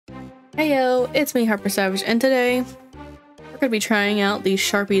Heyo, it's me, Harper Savage, and today we're going to be trying out these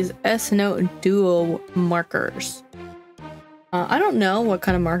Sharpies S Note Duo markers. I don't know what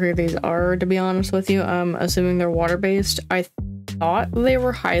kind of marker these are, to be honest with you. I'm assuming they're water-based. I thought they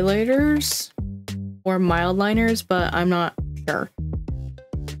were highlighters or mild liners, but I'm not sure.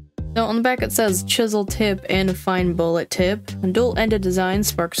 So on the back it says chisel tip and fine bullet tip. Dual-ended design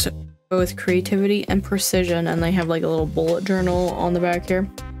sparks both creativity and precision, and they have like a little bullet journal on the back here.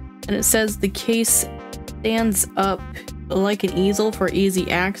 And it says the case stands up like an easel for easy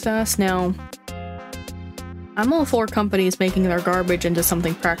access. Now, I'm all for companies making their garbage into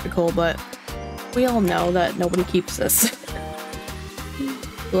something practical, but we all know that nobody keeps this.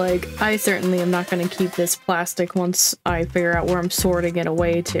 Like, I certainly am not going to keep this plastic once I figure out where I'm sorting it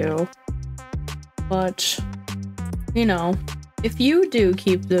away to. But, you know, if you do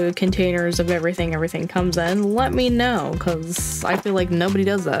keep the containers of everything comes in, let me know, because I feel like nobody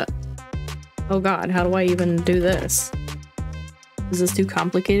does that. Oh god, how do I even do this? Is this too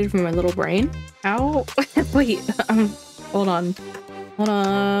complicated for my little brain? Ow! Wait, hold on. Hold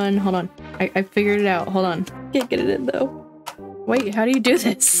on. I figured it out. Hold on. Can't get it in though. Wait, how do you do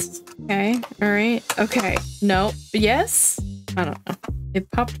this? Okay, alright, okay. No, yes? I don't know. It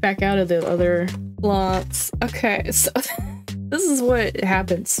popped back out of the other slots. Okay, so this is what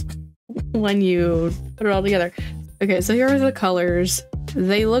happens when you put it all together. Okay, so here are the colors.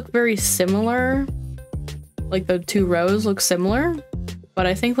 They look very similar. Like the two rows look similar, but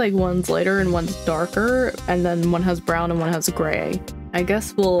I think like one's lighter and one's darker, and then one has brown and one has gray. I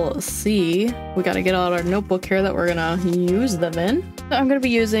guess we'll see. We gotta get out our notebook here that we're gonna use them in. So I'm gonna be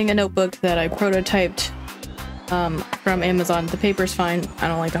using a notebook that I prototyped from Amazon. The paper's fine. I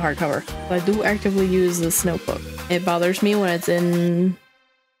don't like the hardcover. But I do actively use this notebook. It bothers me when it's in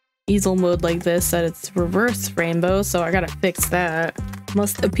easel mode like this that it's reverse rainbow, so I gotta fix that.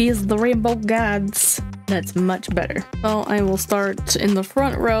 Must appease the rainbow gods. That's much better. So I will start in the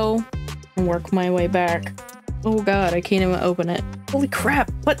front row and work my way back. Oh god, I can't even open it. Holy crap,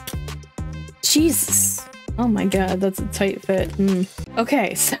 what? Jesus. Oh my god, that's a tight fit.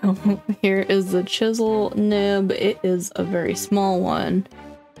 Okay, so here is the chisel nib. It is a very small one.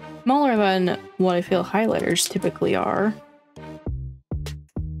 Smaller than what I feel highlighters typically are.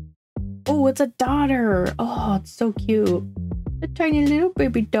 Oh, it's a daughter! Oh, it's so cute. A tiny little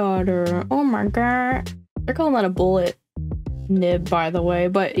baby daughter. Oh my god. They're calling that a bullet nib, by the way,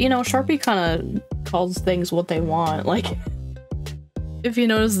 but you know, Sharpie kind of calls things what they want. Like, if you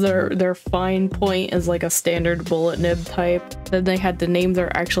notice their fine point is like a standard bullet nib type, then they had to name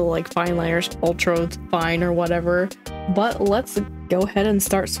their actual like fine liners ultra fine or whatever. But let's go ahead and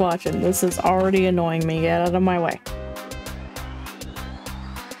start swatching. This is already annoying me. Get out of my way.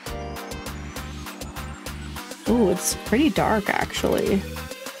 Ooh, it's pretty dark actually.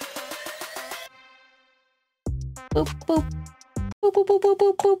 Boop, boop. Boop, boop, boop, boop,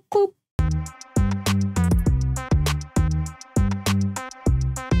 boop, boop, boop.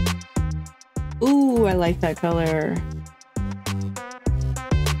 Ooh, I like that color.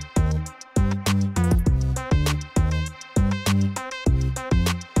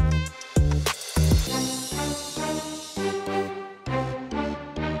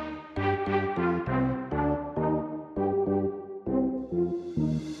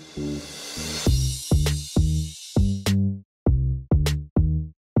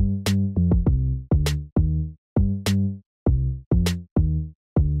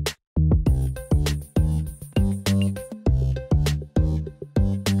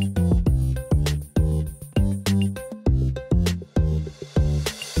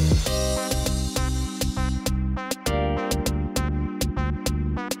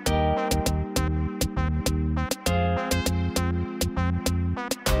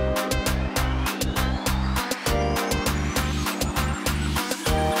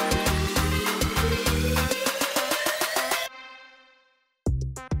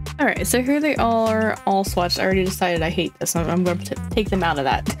 Alright, so here they are all swatched. I already decided I hate this. I'm going to take them out of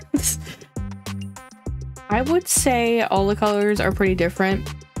that. I would say all the colors are pretty different.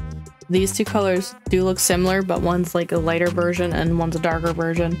 These two colors do look similar, but one's like a lighter version and one's a darker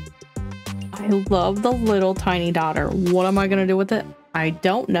version. I love the little tiny daughter. What am I going to do with it? I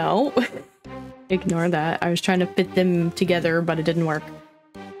don't know. Ignore that. I was trying to fit them together, but it didn't work.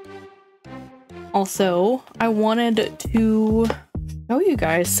 Also, I wanted to show you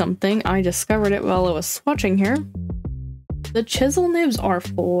guys something. I discovered it while I was swatching here. The chisel nibs are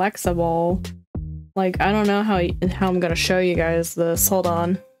flexible. Like, I don't know how I'm gonna show you guys this. Hold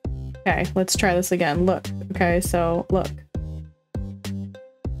on. Okay, let's try this again. Look. Okay, so look.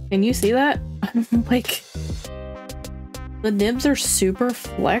 Can you see that? Like, The nibs are super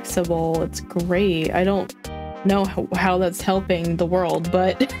flexible. It's great. I don't know how that's helping the world,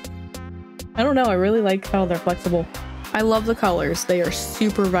 but I don't know. I really like how they're flexible. I love the colors. They are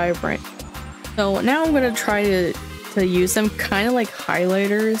super vibrant. So now I'm going to try to use them kind of like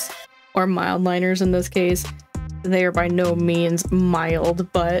highlighters or mild liners in this case. They are by no means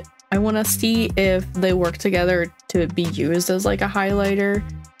mild, but I want to see if they work together to be used as like a highlighter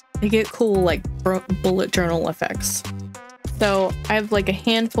to get cool like bullet journal effects. So I have like a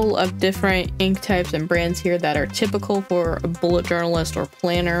handful of different ink types and brands here that are typical for a bullet journalist or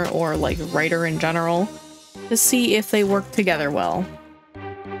planner or like writer in general to see if they work together well.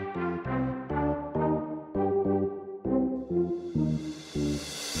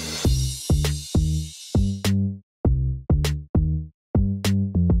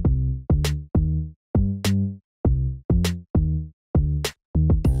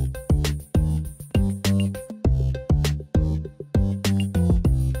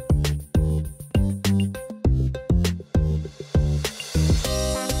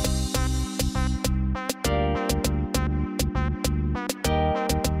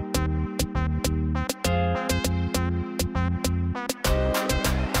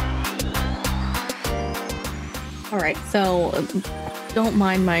 Alright, so don't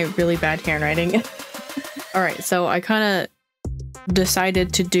mind my really bad handwriting. Alright, so I kind of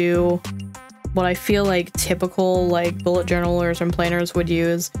decided to do what I feel like typical like bullet journalers and planners would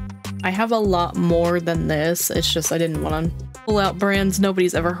use. I have a lot more than this. It's just I didn't want to pull out brands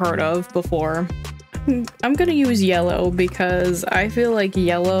nobody's ever heard of before. I'm gonna use yellow because I feel like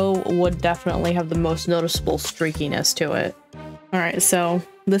yellow would definitely have the most noticeable streakiness to it. Alright, so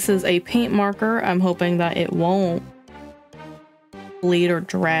this is a paint marker. I'm hoping that it won't bleed or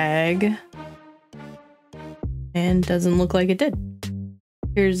drag. And doesn't look like it did.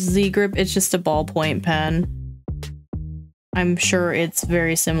 Here's Z-Grip. It's just a ballpoint pen. I'm sure it's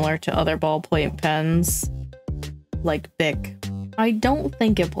very similar to other ballpoint pens, like Bic. I don't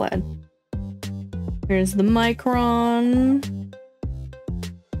think it bled. Here's the Micron.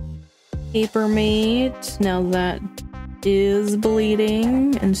 Papermate. Now that is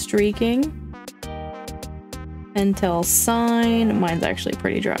bleeding and streaking. Pentel Sign. Mine's actually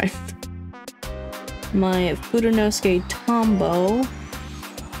pretty dry. My Fudenosuke Tombow.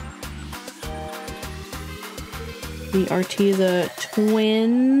 The Arteza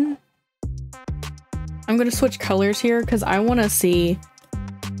Twin. I'm gonna switch colors here because I want to see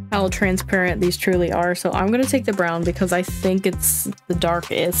how transparent these truly are. So I'm gonna take the brown because I think it's the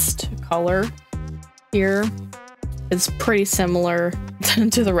darkest color here. It's pretty similar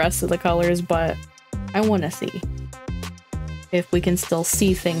to the rest of the colors, but I want to see if we can still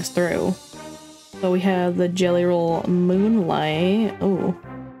see things through. So we have the Jelly Roll Moonlight. Oh,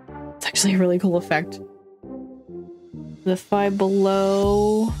 it's actually a really cool effect. The Five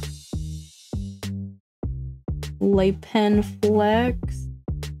Below Light Pen Flex,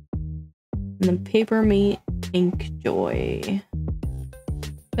 and then Papermate Ink Joy.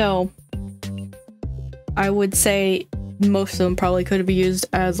 So I would say most of them probably could be used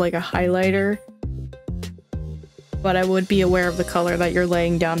as like a highlighter, but I would be aware of the color that you're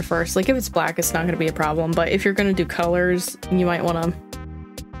laying down first. Like if it's black, it's not going to be a problem, but if you're going to do colors, you might want to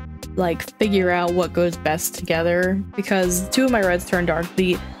like figure out what goes best together, because two of my reds turned dark.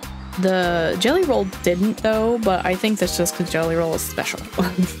 The Jelly Roll didn't though, but I think that's just because Jelly Roll is special.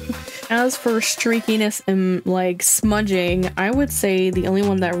 As for streakiness and like smudging, I would say the only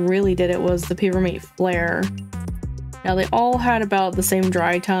one that really did it was the Papermate Flare. Now they all had about the same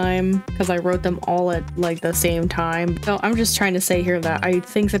dry time because I wrote them all at like the same time. So I'm just trying to say here that I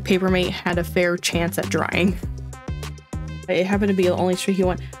think the Papermate had a fair chance at drying. It happened to be the only streaky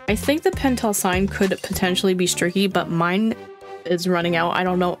one. I think the Pentel Sign could potentially be streaky, but mine is running out. I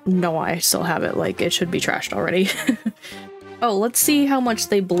don't know why I still have it. Like it should be trashed already. Oh, let's see how much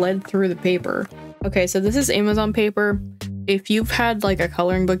they bled through the paper. Okay, so this is Amazon paper. If you've had like a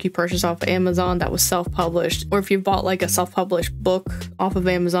coloring book you purchased off of Amazon that was self-published, or if you bought like a self-published book off of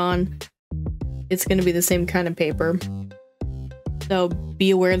Amazon, it's going to be the same kind of paper. So be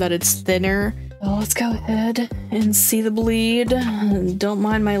aware that it's thinner. So let's go ahead and see the bleed. Don't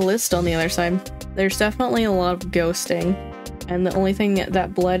mind my list on the other side. There's definitely a lot of ghosting. And the only thing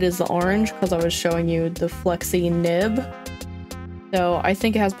that bled is the orange because I was showing you the flexi nib. So I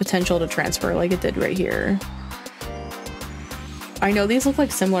think it has potential to transfer like it did right here. I know these look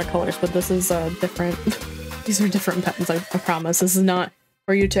like similar colors, but this is different. These are different pens, I promise. This is not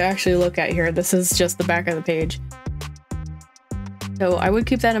for you to actually look at here. This is just the back of the page. So I would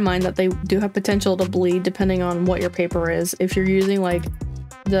keep that in mind that they do have potential to bleed depending on what your paper is. If you're using like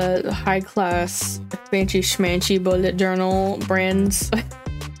the high-class fancy schmancy bullet journal brands,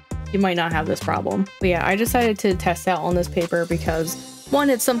 you might not have this problem. But yeah, I decided to test out on this paper because one,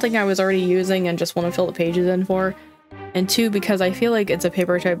 it's something I was already using and just want to fill the pages in for. And two, because I feel like it's a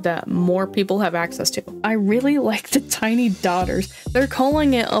paper type that more people have access to. I really like the tiny daughters. They're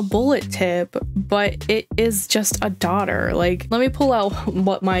calling it a bullet tip, but it is just a daughter. Like, let me pull out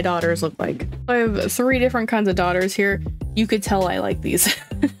what my daughters look like. I have 3 different kinds of daughters here. You could tell I like these.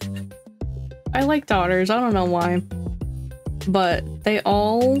 I like daughters, I don't know why. But they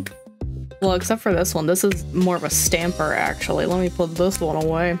all, well, except for this one. This is more of a stamper, actually. Let me put this one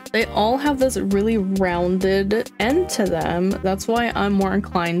away. They all have this really rounded end to them. That's why I'm more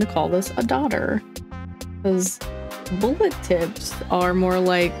inclined to call this a daughter. Because bullet tips are more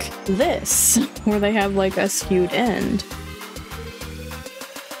like this, where they have like a skewed end.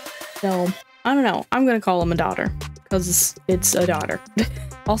 So, I don't know. I'm gonna call them a daughter, because it's a daughter.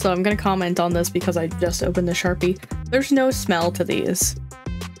 Also, I'm gonna comment on this because I just opened the Sharpie. There's no smell to these.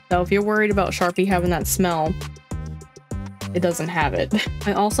 So if you're worried about Sharpie having that smell, it doesn't have it.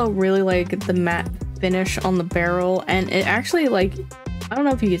 I also really like the matte finish on the barrel, and it actually, like, I don't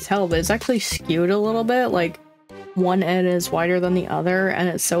know if you can tell, but it's actually skewed a little bit. Like, one end is wider than the other, and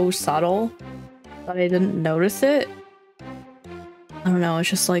it's so subtle that I didn't notice it. I don't know, it's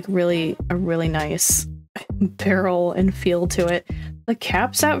just like a really nice barrel and feel to it. The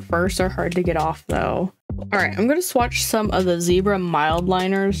caps at first are hard to get off though. Alright, I'm gonna swatch some of the Zebra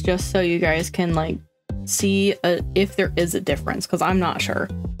mildliners just so you guys can like see if there is a difference, because I'm not sure.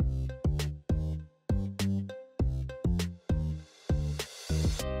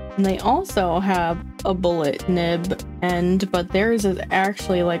 And they also have a bullet nib end, but theirs is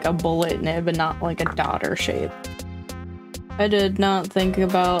actually like a bullet nib and not like a daughter shape. I did not think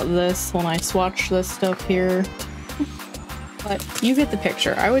about this when I swatched this stuff here. But you get the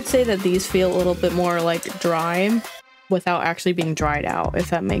picture. I would say that these feel a little bit more like dry without actually being dried out, if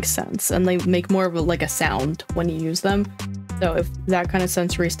that makes sense. And they make more of like a sound when you use them. So if that kind of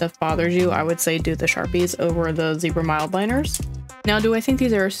sensory stuff bothers you, I would say do the Sharpies over the Zebra mildliners. Now, do I think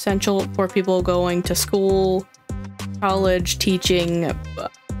these are essential for people going to school, college, teaching,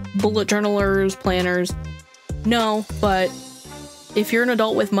 bullet journalers, planners? No, but if you're an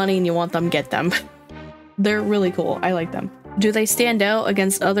adult with money and you want them, get them. They're really cool. I like them. Do they stand out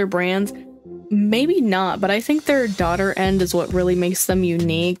against other brands? Maybe not, but I think their daughter end is what really makes them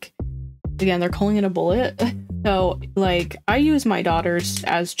unique. Again, they're calling it a bullet. So, like, I use my daughters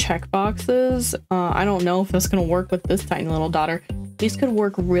as check boxes. I don't know if that's gonna work with this tiny little daughter. These could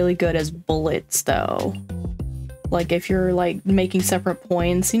work really good as bullets, though. Like, if you're, like, making separate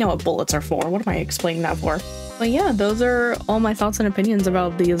points. You know what bullets are for. What am I explaining that for? But yeah, those are all my thoughts and opinions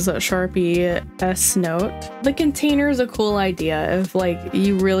about these Sharpie S Note. The container is a cool idea. If, like,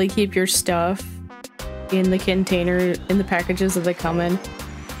 you really keep your stuff in the container, in the packages that they come in.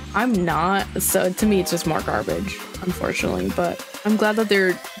 I'm not, so to me it's just more garbage, unfortunately. But I'm glad that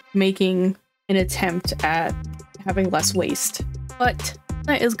they're making an attempt at having less waste. But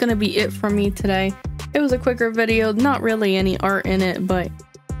that is gonna be it for me today. It was a quicker video, not really any art in it, but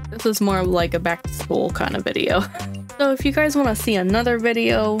this is more of like a back to school kind of video. So if you guys want to see another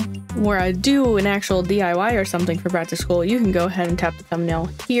video where I do an actual DIY or something for back to school, you can go ahead and tap the thumbnail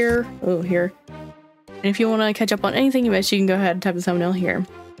here. Oh, here. And if you want to catch up on anything you missed, you can go ahead and tap the thumbnail here.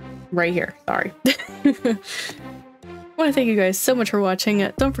 Right here. Sorry. I want to thank you guys so much for watching.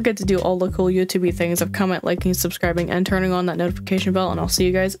 Don't forget to do all the cool YouTube things of comment, liking, subscribing, and turning on that notification bell, and I'll see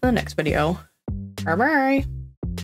you guys in the next video. Bye bye!